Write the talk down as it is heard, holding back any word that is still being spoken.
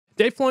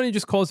Dave Filoni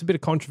just caused a bit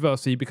of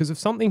controversy because of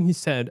something he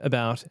said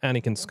about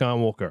Anakin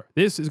Skywalker.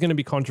 This is going to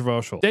be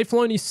controversial. Dave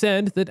Filoni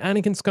said that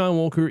Anakin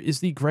Skywalker is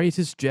the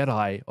greatest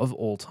Jedi of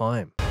all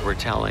time. We're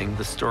telling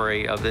the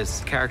story of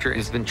this character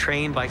who's been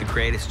trained by the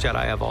greatest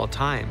Jedi of all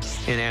time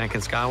in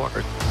Anakin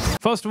Skywalker.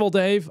 First of all,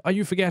 Dave, are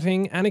you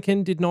forgetting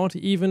Anakin did not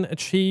even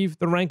achieve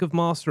the rank of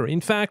Master?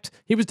 In fact,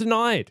 he was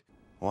denied.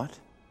 What?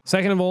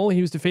 Second of all,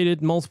 he was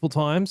defeated multiple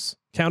times.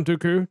 Count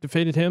Dooku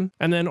defeated him,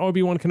 and then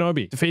Obi-Wan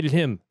Kenobi defeated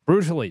him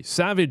brutally,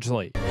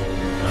 savagely,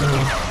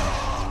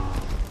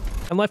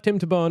 and left him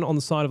to burn on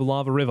the side of a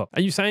lava river.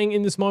 Are you saying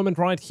in this moment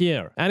right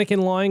here,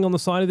 Anakin lying on the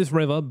side of this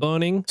river,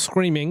 burning,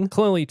 screaming,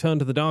 clearly turned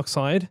to the dark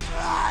side,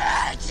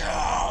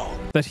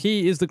 that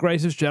he is the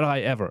greatest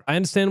Jedi ever? I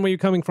understand where you're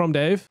coming from,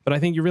 Dave, but I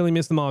think you really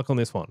missed the mark on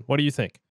this one. What do you think?